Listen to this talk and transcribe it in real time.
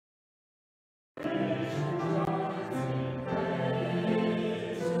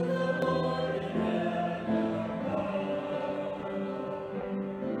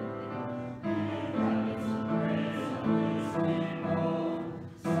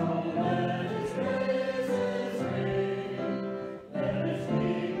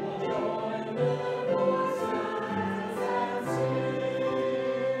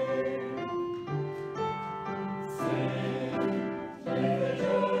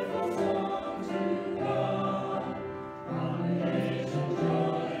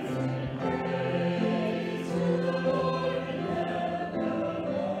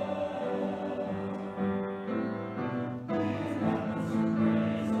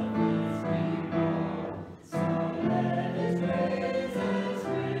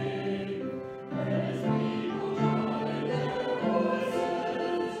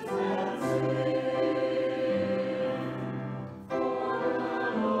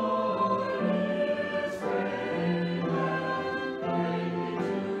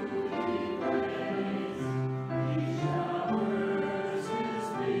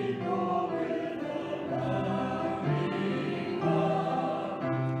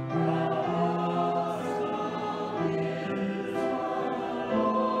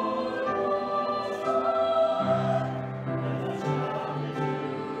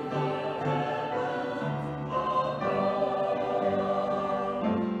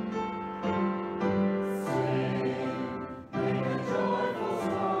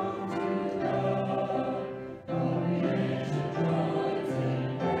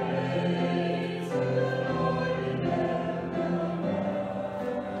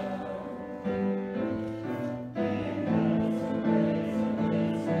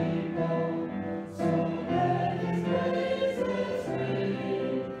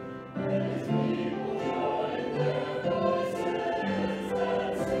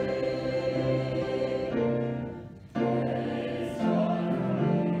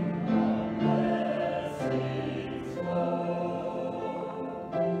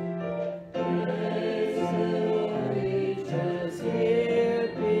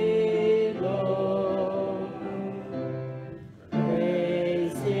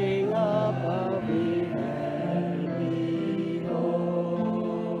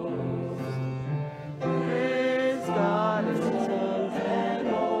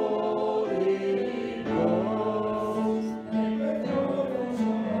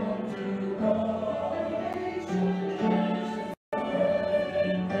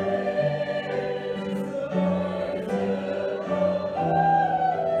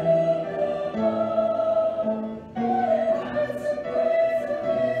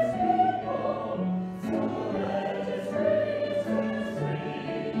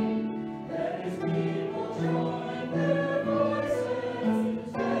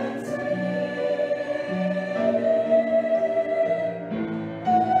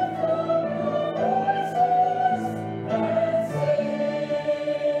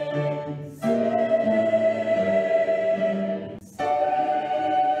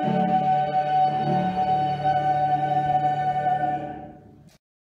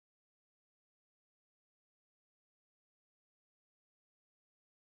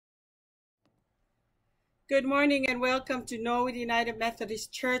Good morning and welcome to Knollwood United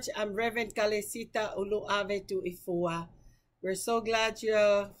Methodist Church. I'm Reverend Kalesita Uluavetu Ifua. We're so glad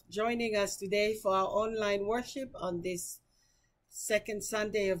you're joining us today for our online worship on this second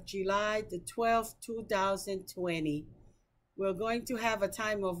Sunday of July the 12th, 2020. We're going to have a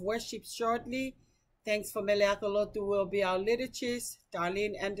time of worship shortly. Thanks for Meleakolotu will be our liturgist.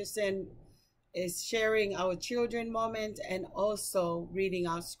 Darlene Anderson is sharing our children moment and also reading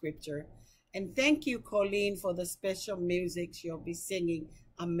our scripture. And thank you, Colleen, for the special music you'll be singing,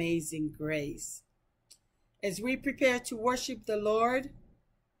 Amazing Grace. As we prepare to worship the Lord,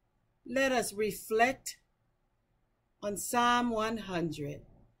 let us reflect on Psalm 100.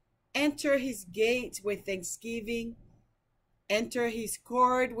 Enter his gate with thanksgiving, enter his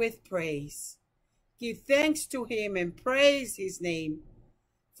court with praise. Give thanks to him and praise his name,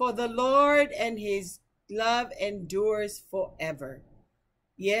 for the Lord and his love endures forever.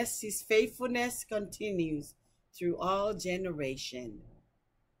 Yes, his faithfulness continues through all generation.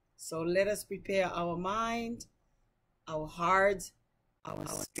 So let us prepare our mind, our heart, our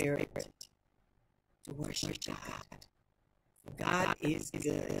spirit to worship God. God is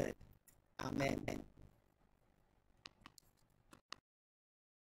good. Amen.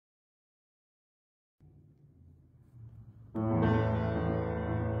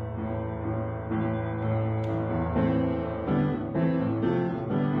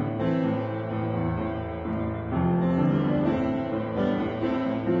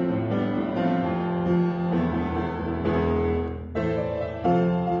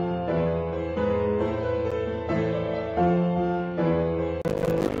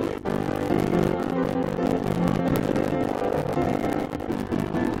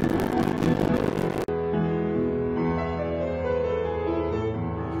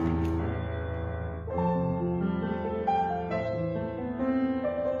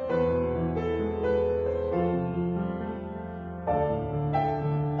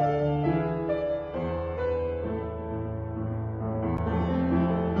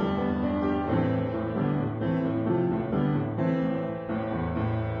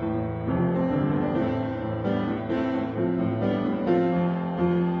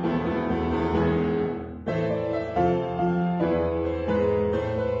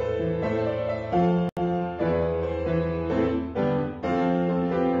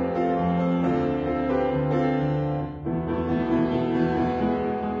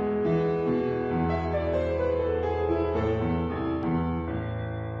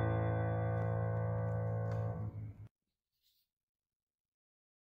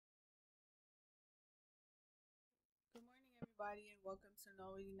 Good morning, everybody, and welcome to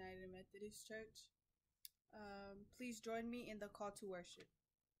Knollwood United Methodist Church. Please join me in the call to worship.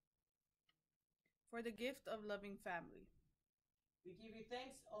 For the gift of loving family. We give you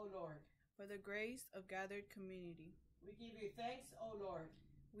thanks, O Lord. For the grace of gathered community. We give you thanks, O Lord.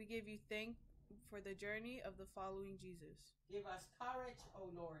 We give you thanks for the journey of the following Jesus. Give us courage, O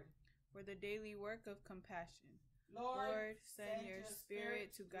Lord. For the daily work of compassion. Lord, send your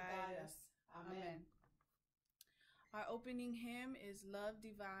spirit to guide us. Amen. Our opening hymn is Love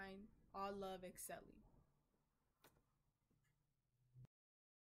Divine, All Love Excelling.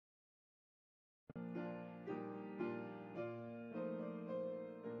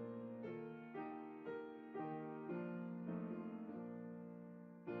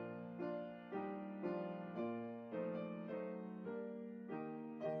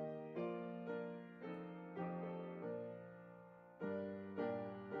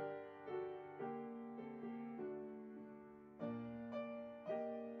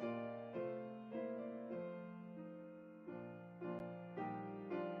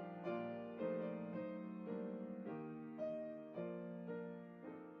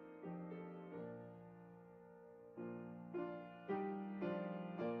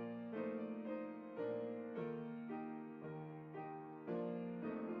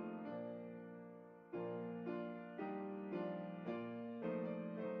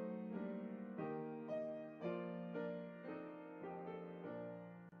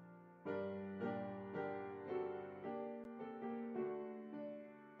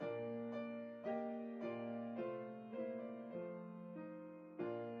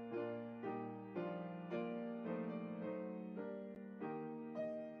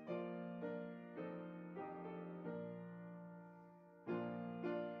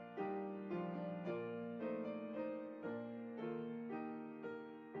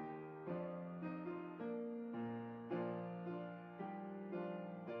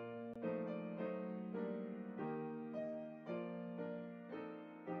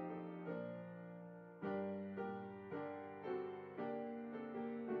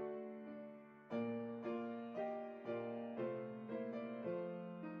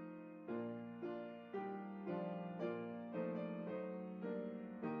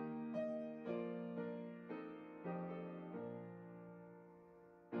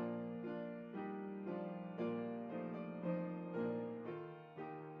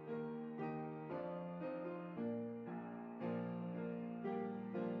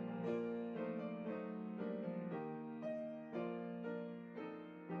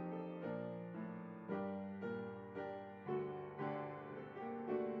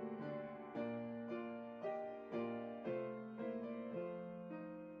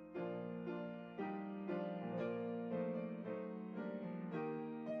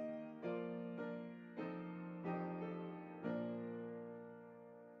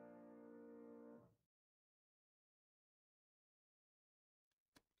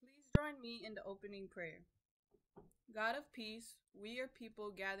 join me in the opening prayer. God of peace, we your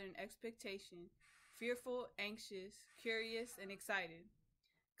people gather in expectation, fearful, anxious, curious, and excited.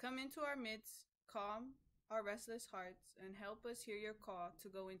 Come into our midst, calm our restless hearts, and help us hear your call to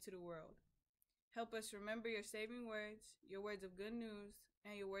go into the world. Help us remember your saving words, your words of good news,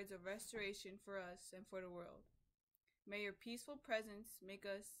 and your words of restoration for us and for the world. May your peaceful presence make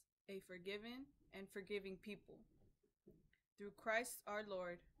us a forgiven and forgiving people. Through Christ our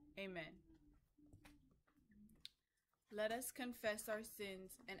Lord. Amen. Let us confess our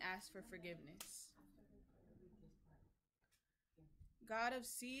sins and ask for forgiveness. God of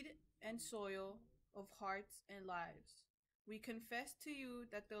seed and soil, of hearts and lives, we confess to you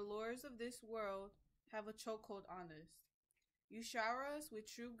that the lures of this world have a chokehold on us. You shower us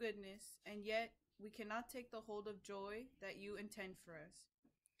with true goodness, and yet we cannot take the hold of joy that you intend for us.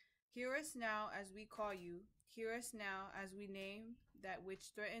 Hear us now as we call you. Hear us now as we name that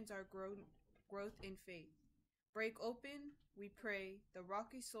which threatens our growth in faith. Break open, we pray, the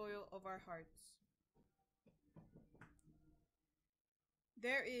rocky soil of our hearts.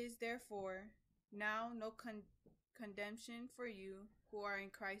 There is, therefore, now no condemnation for you who are in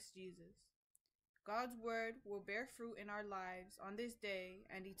Christ Jesus. God's word will bear fruit in our lives on this day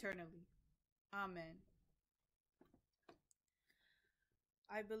and eternally. Amen.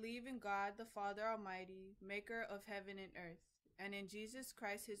 I believe in God, the Father Almighty, maker of heaven and earth, and in Jesus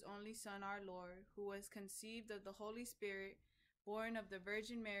Christ, his only Son, our Lord, who was conceived of the Holy Spirit, born of the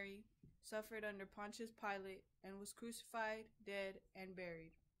Virgin Mary, suffered under Pontius Pilate, and was crucified, dead, and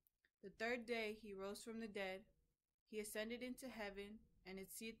buried. The third day he rose from the dead. He ascended into heaven, and is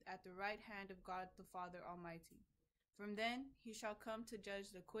seated at the right hand of God the Father Almighty. From then he shall come to judge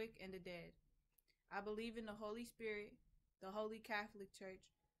the quick and the dead. I believe in the Holy Spirit, the Holy Catholic Church,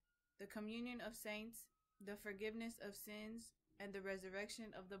 the communion of saints, the forgiveness of sins, and the resurrection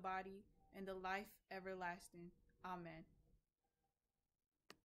of the body, and the life everlasting. Amen.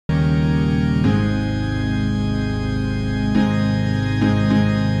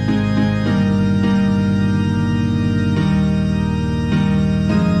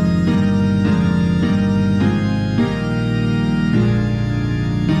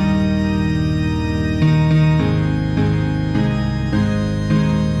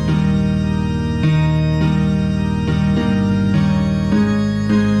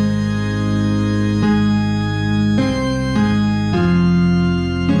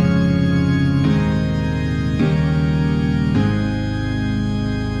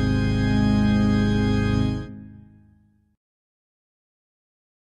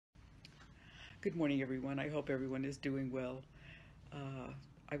 Good morning, everyone. I hope everyone is doing well.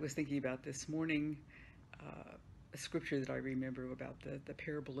 I was thinking about this morning a scripture that I remember about the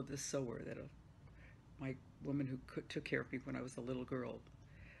parable of the sower that my woman who took care of me when I was a little girl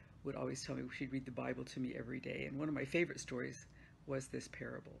would always tell me. She'd read the Bible to me every day, and one of my favorite stories was this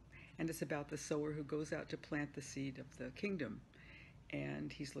parable. And it's about the sower who goes out to plant the seed of the kingdom,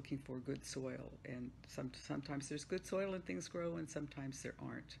 and he's looking for good soil. And sometimes there's good soil and things grow, and sometimes there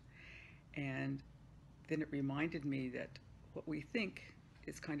aren't. And then it reminded me that what we think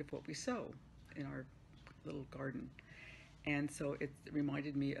is kind of what we sow in our little garden. And so it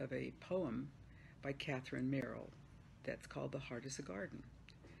reminded me of a poem by Catherine Merrill that's called The Heart is a Garden.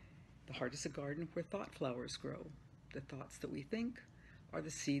 The heart is a garden where thought flowers grow. The thoughts that we think are the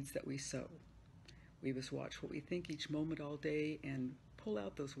seeds that we sow. We must watch what we think each moment all day and pull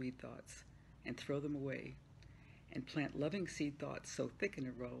out those weed thoughts and throw them away, and plant loving seed thoughts so thick in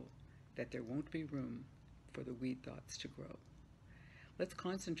a row that there won't be room for the weed thoughts to grow. Let's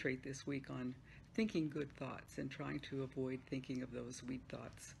concentrate this week on thinking good thoughts and trying to avoid thinking of those weed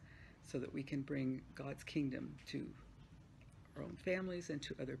thoughts so that we can bring God's kingdom to our own families and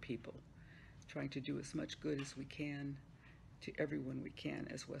to other people, trying to do as much good as we can to everyone we can,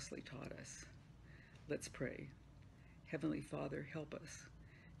 as Wesley taught us. Let's pray. Heavenly Father, help us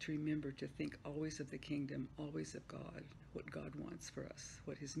to remember to think always of the kingdom, always of God, what God wants for us,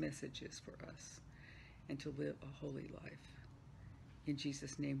 what his message is for us, and to live a holy life. In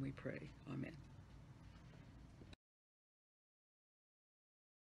Jesus' name we pray. Amen.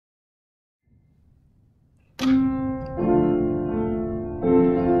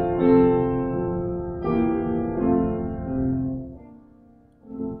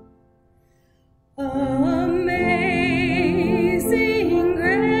 Amazing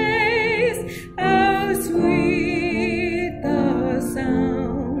grace, how sweet the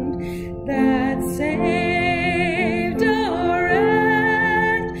sound that saved a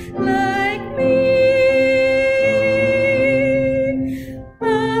wretch like me.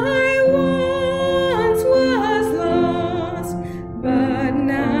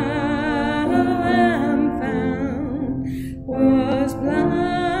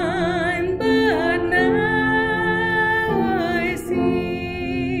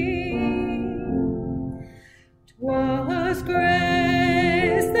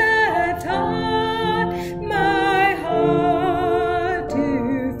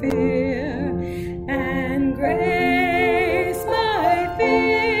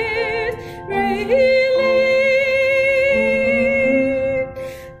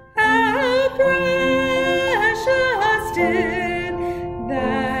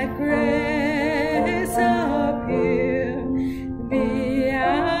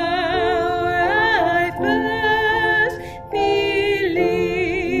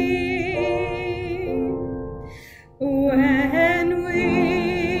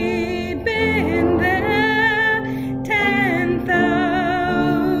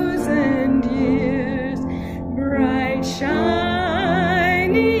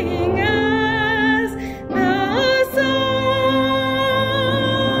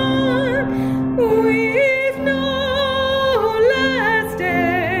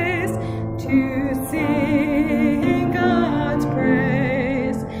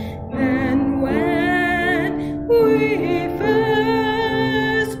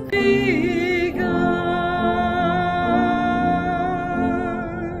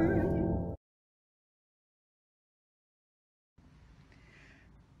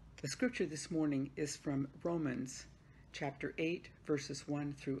 The scripture this morning is from Romans chapter 8, verses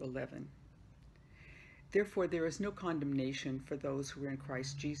 1 through 11. Therefore, there is no condemnation for those who are in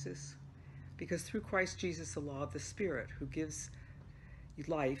Christ Jesus, because through Christ Jesus the law of the Spirit, who gives you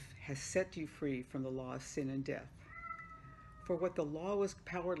life, has set you free from the law of sin and death. For what the law was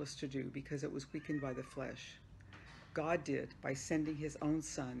powerless to do because it was weakened by the flesh, God did by sending his own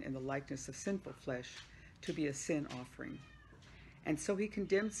Son in the likeness of sinful flesh to be a sin offering. And so he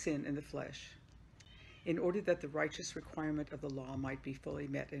condemned sin in the flesh, in order that the righteous requirement of the law might be fully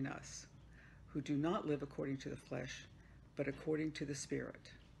met in us, who do not live according to the flesh, but according to the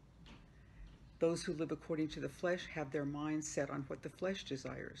Spirit. Those who live according to the flesh have their minds set on what the flesh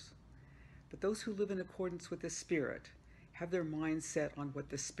desires, but those who live in accordance with the Spirit have their minds set on what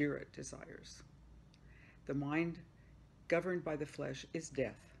the Spirit desires. The mind governed by the flesh is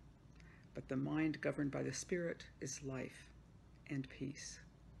death, but the mind governed by the Spirit is life and peace.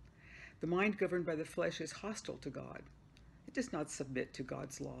 The mind governed by the flesh is hostile to God. It does not submit to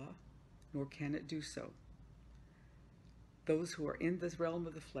God's law, nor can it do so. Those who are in the realm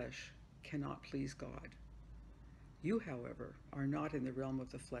of the flesh cannot please God. You, however, are not in the realm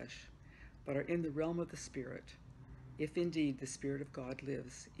of the flesh, but are in the realm of the Spirit, if indeed the Spirit of God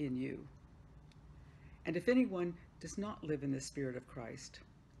lives in you. And if anyone does not live in the Spirit of Christ,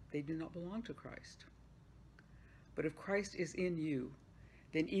 they do not belong to Christ. But if Christ is in you,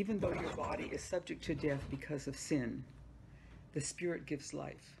 then even though your body is subject to death because of sin, the Spirit gives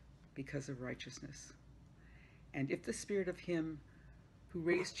life because of righteousness. And if the Spirit of him who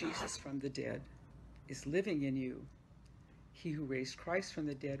raised Jesus from the dead is living in you, he who raised Christ from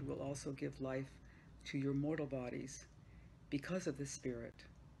the dead will also give life to your mortal bodies because of the Spirit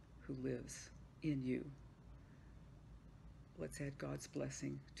who lives in you. Let's add God's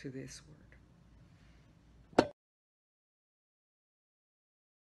blessing to this word.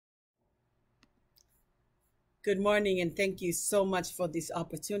 Good morning, and thank you so much for this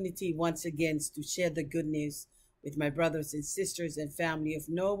opportunity once again to share the good news with my brothers and sisters and family of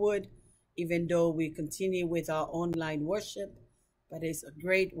Knollwood, even though we continue with our online worship. But it's a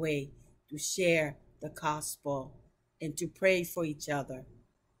great way to share the gospel and to pray for each other.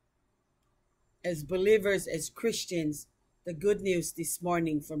 As believers, as Christians, the good news this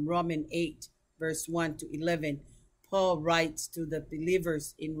morning from Romans 8, verse 1 to 11, Paul writes to the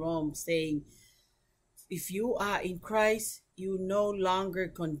believers in Rome saying, if you are in Christ, you no longer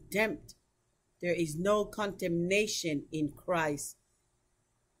condemned. There is no condemnation in Christ.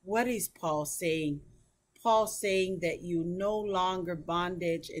 What is Paul saying? Paul saying that you no longer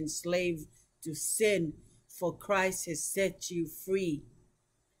bondage and slave to sin, for Christ has set you free.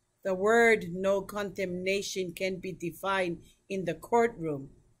 The word no condemnation can be defined in the courtroom.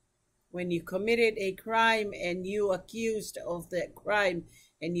 When you committed a crime and you accused of that crime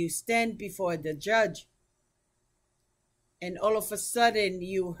and you stand before the judge, and all of a sudden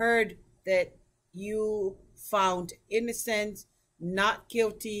you heard that you found innocent, not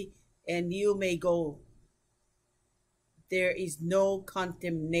guilty, and you may go. There is no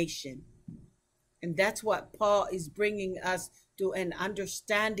condemnation. And that's what Paul is bringing us to, an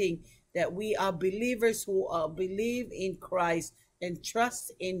understanding that we are believers who believe in Christ and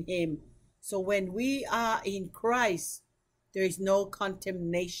trust in him. So when we are in Christ, there is no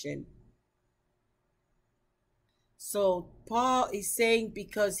condemnation. So Paul is saying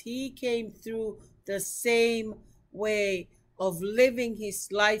because he came through the same way of living his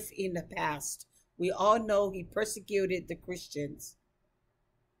life in the past. We all know he persecuted the Christians.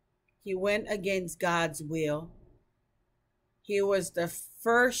 He went against God's will. He was the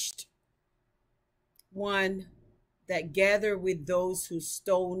first one that gathered with those who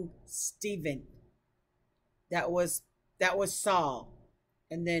stoned Stephen. That was Saul.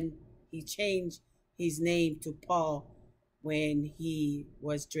 And then he changed his name to Paul when he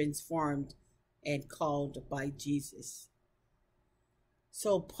was transformed and called by Jesus.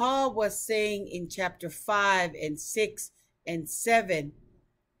 So Paul was saying in chapter 5 and 6 and 7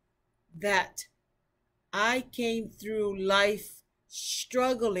 that I came through life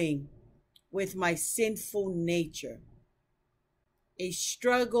struggling with my sinful nature, a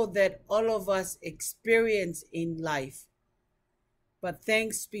struggle that all of us experience in life. But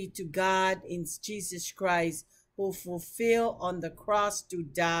thanks be to God in Jesus Christ, who fulfilled on the cross to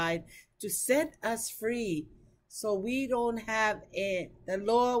die to set us free. So we don't have the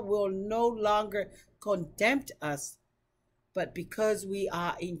Lord will no longer condemn us, but because we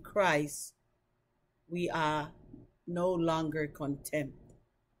are in Christ, we are no longer condemned.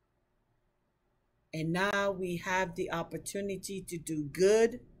 And now we have the opportunity to do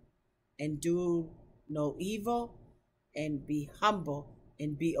good and do no evil and be humble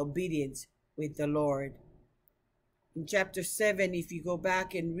and be obedient with the Lord. In chapter 7, if you go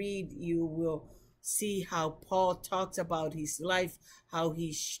back and read, you will see how Paul talks about his life, how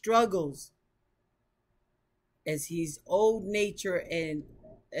he struggles as his old nature and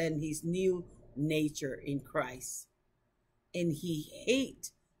his new nature in Christ. And he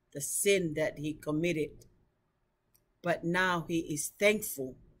hates the sin that he committed. But now he is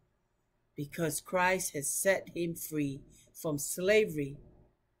thankful because Christ has set him free from slavery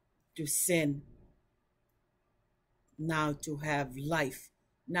to sin, now to have life.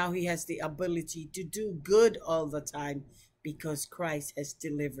 Now he has the ability to do good all the time because Christ has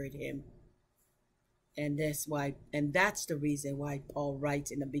delivered him. And that's the reason why Paul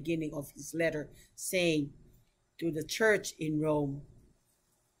writes in the beginning of his letter, saying to the church in Rome,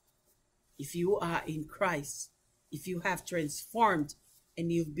 if you are in Christ, if you have transformed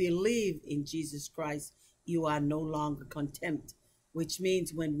and you believe in Jesus Christ, you are no longer condemned. Which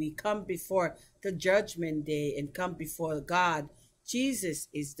means when we come before the judgment day and come before God, Jesus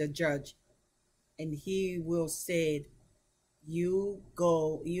is the judge. And he will say, you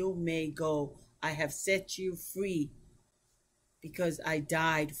go, you may go. I have set you free because I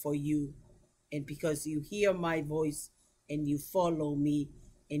died for you. And because you hear my voice and you follow me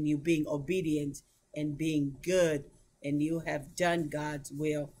and you being obedient and being good and you have done God's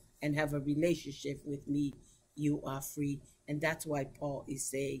will and have a relationship with me, you are free. And that's why Paul is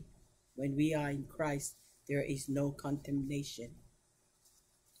saying, when we are in Christ, there is no condemnation.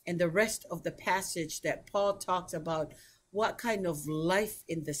 And the rest of the passage that Paul talks about, what kind of life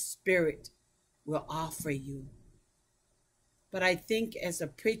in the Spirit will offer you. But I think as a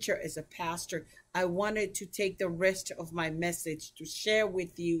preacher, as a pastor, I wanted to take the rest of my message to share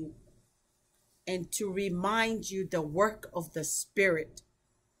with you and to remind you the work of the Spirit.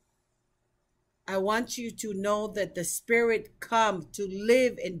 I want you to know that the Spirit come to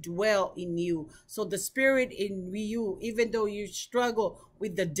live and dwell in you. So the Spirit in you, even though you struggle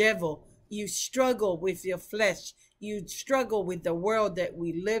with the devil, you struggle with your flesh, you struggle with the world that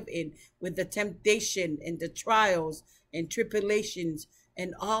we live in, with the temptation and the trials and tribulations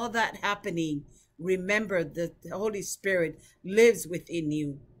and all that happening, remember that the Holy Spirit lives within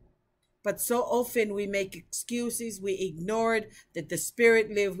you. But so often we make excuses, we ignore that the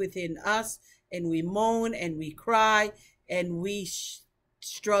Spirit lives within us, and we moan and we cry and we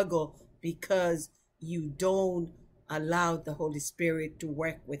struggle because you don't allow the Holy Spirit to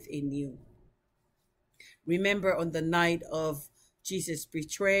work within you. Remember on the night of Jesus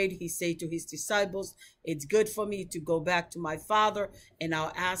betrayed, he said to his disciples, it's good for me to go back to my Father, and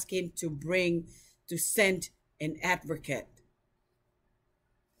I'll ask him to send an advocate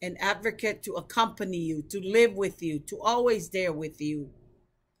to accompany you, to live with you, to always there with you.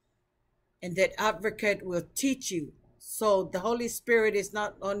 And that advocate will teach you. So the Holy Spirit is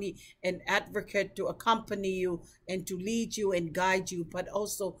not only an advocate to accompany you and to lead you and guide you, but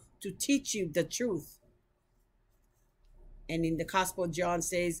also to teach you the truth. And in the Gospel, John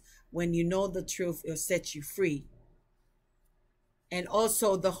says, when you know the truth, it'll set you free. And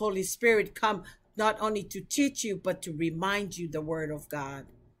also the Holy Spirit come not only to teach you, but to remind you the word of God.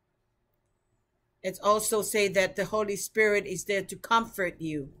 It's also say that the Holy Spirit is there to comfort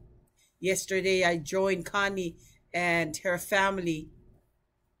you. Yesterday, I joined Connie and her family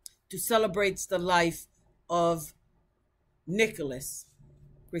to celebrate the life of Nicholas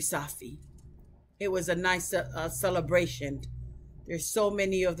Grisafi. It was a nice celebration. There's so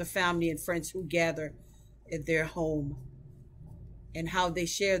many of the family and friends who gather at their home, and how they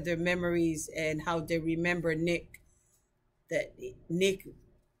share their memories and how they remember Nick. That Nick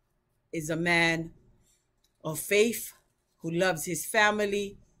is a man of faith who loves his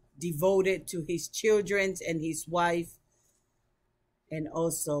family, devoted to his children and his wife, and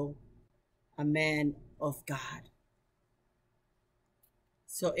also a man of God.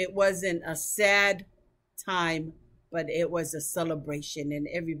 So it wasn't a sad time, but it was a celebration, and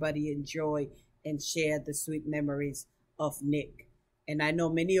everybody enjoyed and shared the sweet memories of Nick. And I know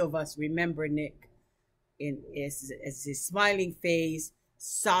many of us remember Nick as his smiling face,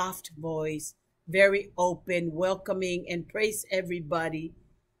 soft voice, very open, welcoming, and praise everybody.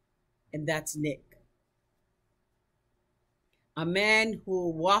 And that's Nick. A man who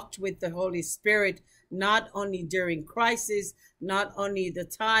walked with the Holy Spirit, not only during crisis, not only the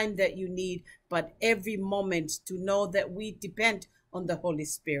time that you need, but every moment, to know that we depend on the Holy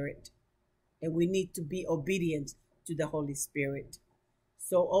Spirit. And we need to be obedient to the Holy Spirit.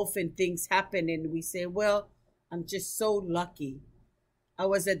 So often things happen and we say, well, I'm just so lucky. I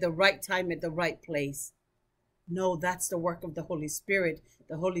was at the right time at the right place. No, that's the work of the Holy Spirit.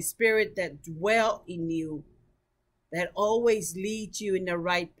 The Holy Spirit that dwell in you that always leads you in the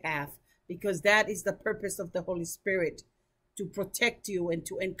right path, because that is the purpose of the Holy Spirit, to protect you and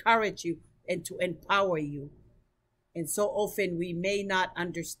to encourage you and to empower you. And so often we may not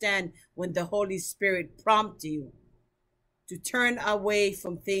understand when the Holy Spirit prompts you to turn away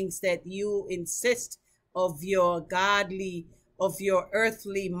from things that you insist of your godly, of your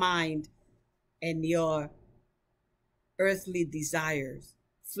earthly mind and your earthly desires,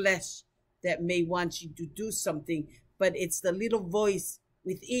 flesh that may want you to do something, but it's the little voice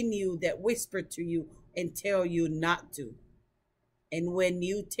within you that whisper to you and tell you not to. And when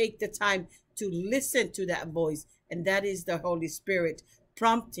you take the time to listen to that voice, and that is the Holy Spirit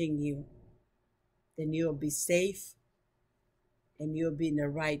prompting you, then you'll be safe, and you'll be in the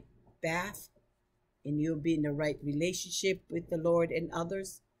right path, and you'll be in the right relationship with the Lord and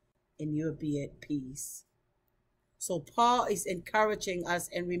others, and you'll be at peace. So Paul is encouraging us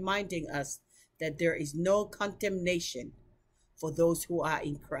and reminding us that there is no condemnation for those who are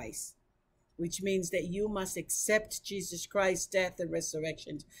in Christ, which means that you must accept Jesus Christ's death and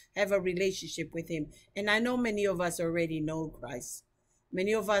resurrection, have a relationship with him. And I know many of us already know Christ.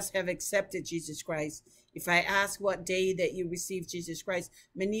 Many of us have accepted Jesus Christ. If I ask what day that you received Jesus Christ,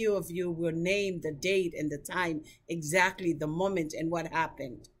 many of you will name the date and the time, exactly the moment and what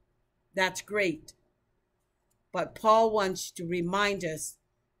happened. That's great. But Paul wants to remind us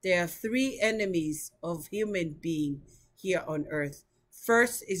there are three enemies of human being here on earth.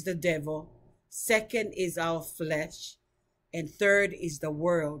 First is the devil. Second is our flesh. And third is the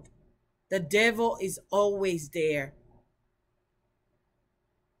world. The devil is always there,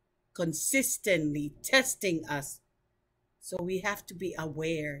 consistently testing us. So we have to be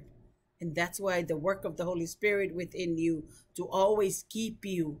aware. And that's why the work of the Holy Spirit within you to always keep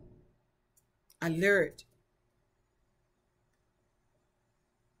you alert.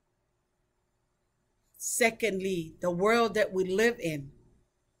 Secondly, the world that we live in,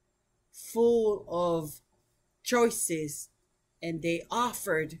 full of choices, and they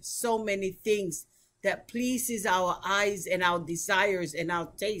offered so many things that pleases our eyes and our desires and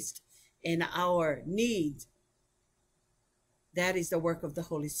our taste and our need. That is the work of the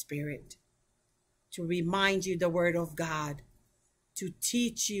Holy Spirit, to remind you the word of God, to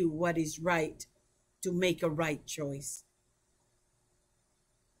teach you what is right, to make a right choice.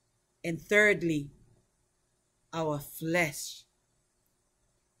 And thirdly, our flesh,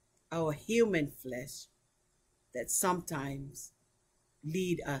 our human flesh, that sometimes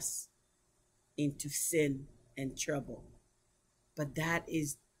lead us into sin and trouble. But that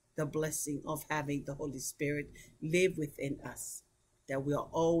is the blessing of having the Holy Spirit live within us, that we are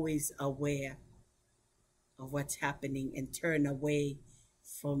always aware of what's happening and turn away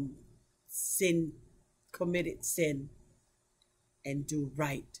from sin, committed sin, and do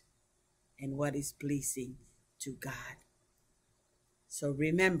right and what is pleasing to God. So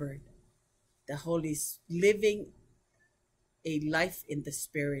remember, the Holy living a life in the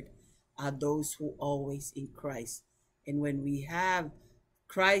Spirit are those who always in Christ. And when we have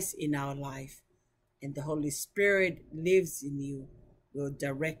Christ in our life and the Holy Spirit lives in you, will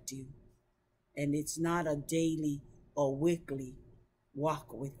direct you. And it's not a daily or weekly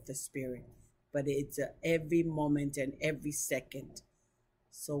walk with the Spirit, but it's every moment and every second.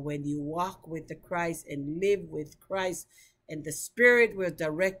 So when you walk with the Christ and live with Christ, and the Spirit will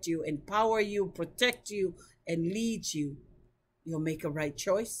direct you, empower you, protect you, and lead you, you'll make a right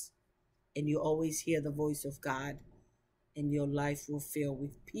choice, and you always hear the voice of God, and your life will fill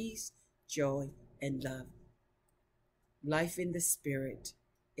with peace, joy, and love. Life in the Spirit,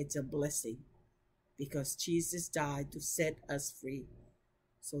 it's a blessing, because Jesus died to set us free.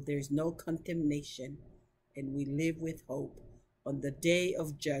 So there's no condemnation, and we live with hope. On the day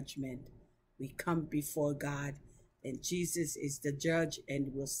of judgment, we come before God, and Jesus is the judge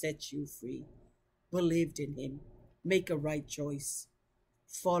and will set you free. Believe in him. Make a right choice.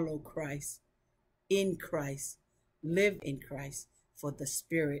 Follow Christ. In Christ. Live in Christ, for the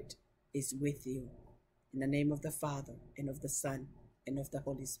Spirit is with you. In the name of the Father, and of the Son, and of the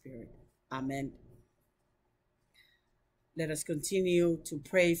Holy Spirit. Amen. Let us continue to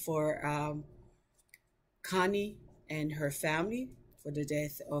pray for Connie and her family, for the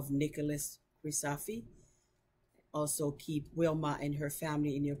death of Nicholas Crisafi. Also keep Wilma and her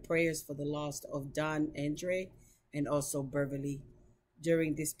family in your prayers for the loss of Don Andre and also Beverly.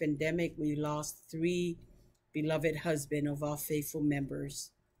 During this pandemic, we lost 3 beloved husbands of our faithful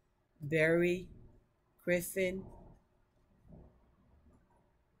members, Barry Griffin,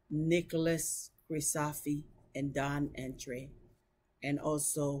 Nicholas Crisafi, and Don Andre, and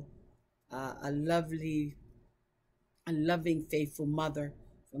also a loving, faithful mother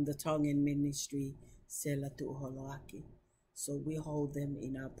from the Tongan ministry, So we hold them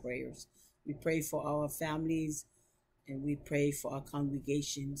in our prayers. We pray for our families and we pray for our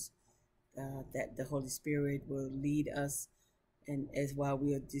congregations, that the Holy Spirit will lead us, and as while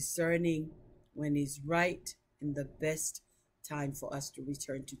we are discerning when is right and the best time for us to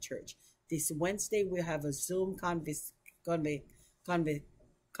return to church. This Wednesday we'll have a Zoom conversation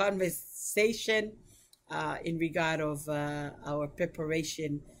in regard of our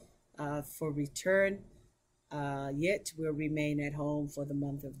preparation for return. Yet we'll remain at home for the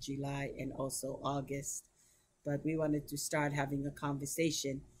month of July and also August. But we wanted to start having a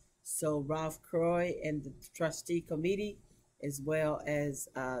conversation. So Ralph Croy and the trustee committee, as well as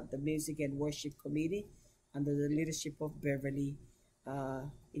the music and worship committee under the leadership of Beverly,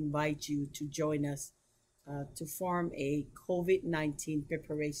 invite you to join us to form a COVID-19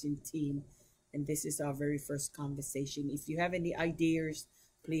 preparation team. And this is our very first conversation. If you have any ideas,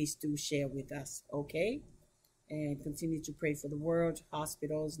 please do share with us, okay? And continue to pray for the world,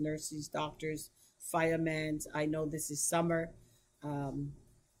 hospitals, nurses, doctors, firemen. I know this is summer.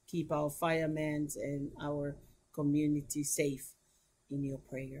 Keep our firemen and our community safe in your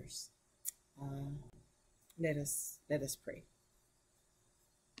prayers. Let us pray.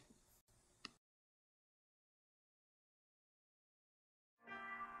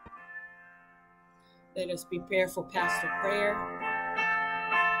 Let us prepare for pastor prayer.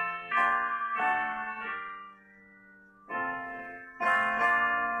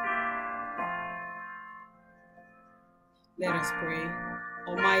 Let us pray.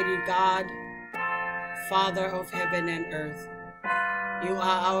 Almighty God, Father of heaven and earth, you are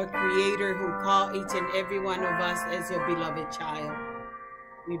our Creator who called each and every one of us as your beloved child.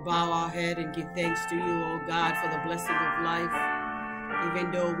 We bow our head and give thanks to you, O God, for the blessing of life.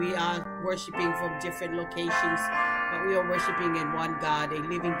 Even though we are worshiping from different locations, but we are worshiping in one God, a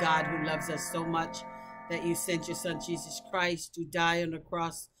living God who loves us so much that you sent your Son Jesus Christ to die on the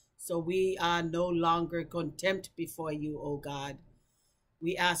cross, so we are no longer contempt before you, O God.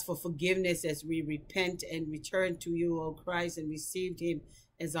 We ask for forgiveness as we repent and return to you, O Christ, and received him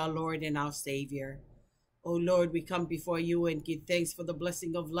as our Lord and our Savior. O Lord, we come before you and give thanks for the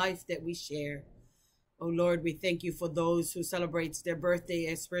blessing of life that we share. O Lord, we thank you for those who celebrate their birthday,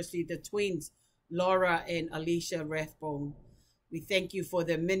 especially the twins, Laura and Alicia Rathbone. We thank you for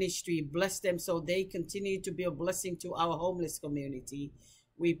their ministry. Bless them so they continue to be a blessing to our homeless community.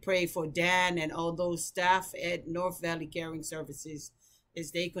 We pray for Dan and all those staff at North Valley Caring Services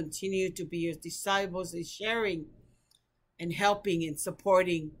as they continue to be your disciples in sharing and helping and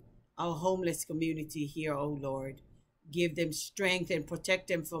supporting our homeless community here, O Lord. Give them strength and protect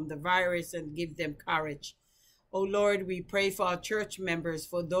them from the virus and give them courage. Oh Lord, we pray for our church members,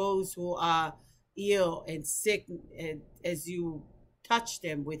 for those who are ill and sick, and as you touch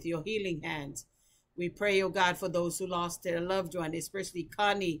them with your healing hands. We pray, oh God, for those who lost their loved one, especially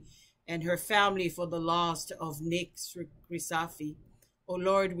Connie and her family, for the loss of Nick Grisafi. Oh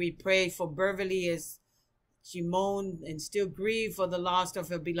Lord, we pray for Beverly as she moaned and still grieved for the loss of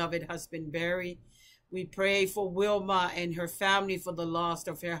her beloved husband, Barry. We pray for Wilma and her family for the loss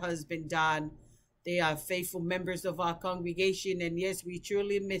of her husband, Don. They are faithful members of our congregation, and yes, we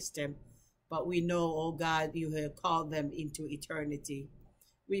truly miss them. But we know, oh God, you have called them into eternity.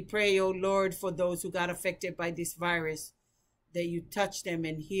 We pray, oh Lord, for those who got affected by this virus, that you touch them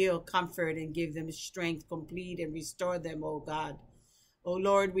and heal, comfort, and give them strength, complete, and restore them, oh God. Oh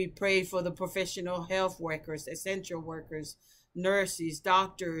Lord, we pray for the professional health workers, essential workers, nurses,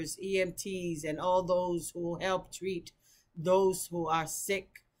 doctors, EMTs, and all those who help treat those who are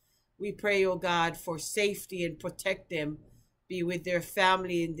sick. We pray, oh God, for safety and protect them. Be with their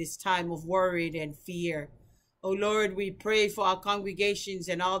family in this time of worry and fear. Oh Lord, we pray for our congregations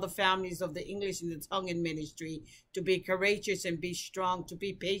and all the families of the English and the Tongan ministry to be courageous and be strong, to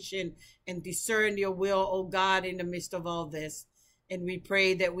be patient and discern your will, oh God, in the midst of all this. And we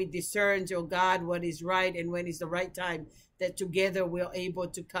pray that we discern, oh God, what is right and when is the right time, that together we're able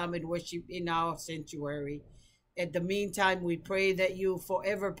to come and worship in our sanctuary. At the meantime, we pray that you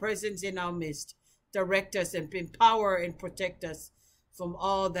forever presence in our midst, direct us and empower and protect us from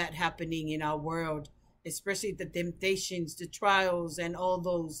all that happening in our world, especially the temptations, the trials, and all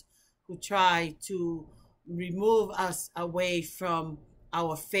those who try to remove us away from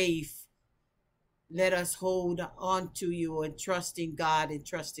our faith. Let us hold on to you and trust in God and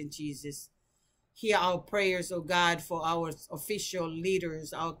trust in Jesus. Hear our prayers, O God, for our official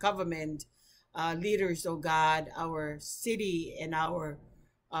leaders, our government leaders, O God, our city and our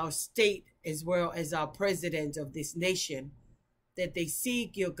state, as well as our president of this nation, that they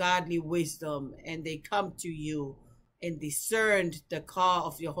seek your godly wisdom and they come to you and discerned the call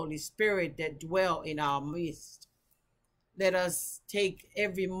of your Holy Spirit that dwell in our midst. Let us take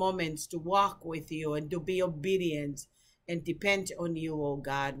every moment to walk with you and to be obedient and depend on you, O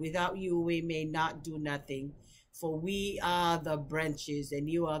God. Without you, we may not do nothing, for we are the branches and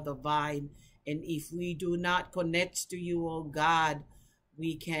you are the vine. And if we do not connect to you, O God,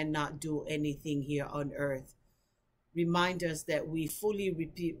 we cannot do anything here on earth. Remind us that we fully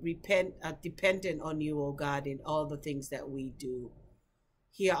are dependent on you, O God, in all the things that we do.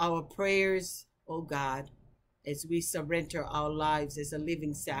 Hear our prayers, O God, as we surrender our lives as a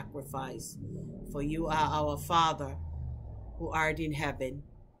living sacrifice. For you are our Father, who art in heaven.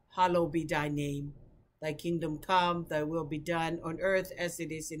 Hallowed be thy name. Thy kingdom come, thy will be done on earth as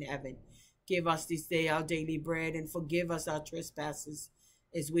it is in heaven. Give us this day our daily bread, and forgive us our trespasses,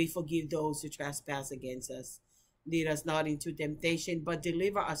 as we forgive those who trespass against us. Lead us not into temptation, but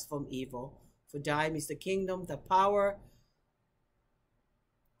deliver us from evil. For thine is the kingdom, the power,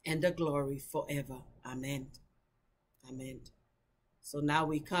 and the glory forever. Amen. Amen. So now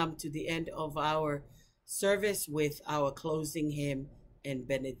we come to the end of our service with our closing hymn and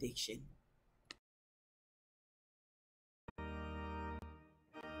benediction.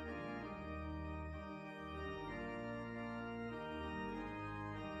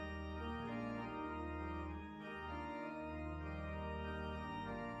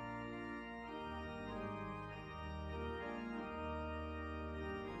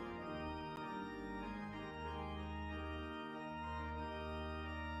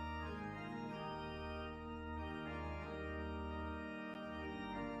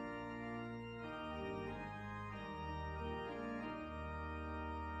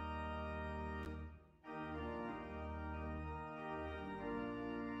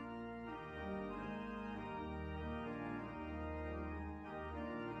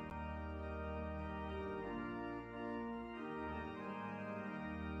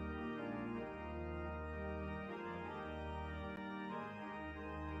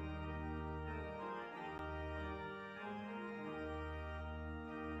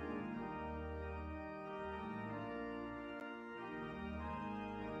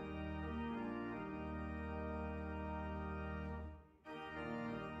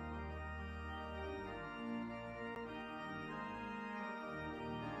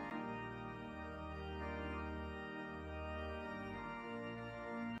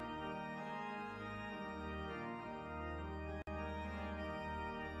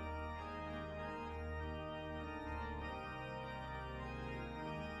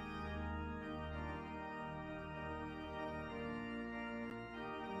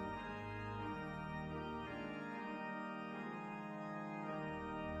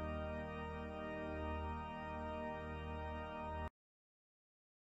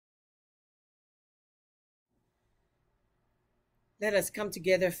 Let us come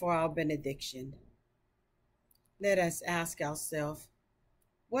together for our benediction. Let us ask ourselves,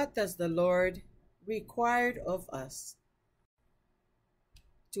 what does the Lord require of us?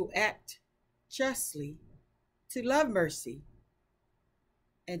 To act justly, to love mercy,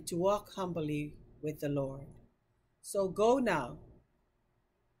 and to walk humbly with the Lord. So go now,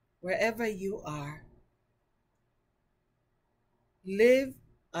 wherever you are. Live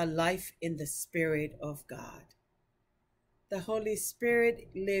a life in the Spirit of God. The Holy Spirit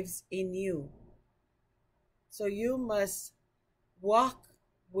lives in you. So you must walk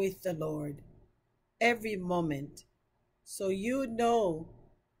with the Lord every moment, so you know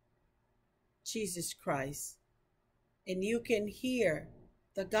Jesus Christ, and you can hear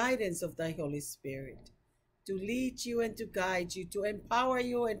the guidance of the Holy Spirit to lead you and to guide you, to empower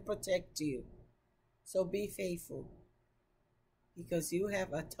you and protect you. So be faithful, because you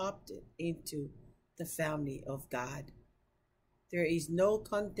have adopted into the family of God. There is no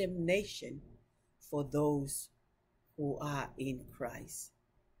condemnation for those who are in Christ.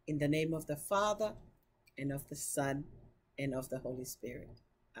 In the name of the Father, and of the Son, and of the Holy Spirit.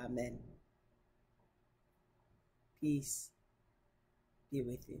 Amen. Peace be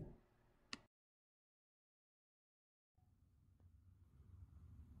with you.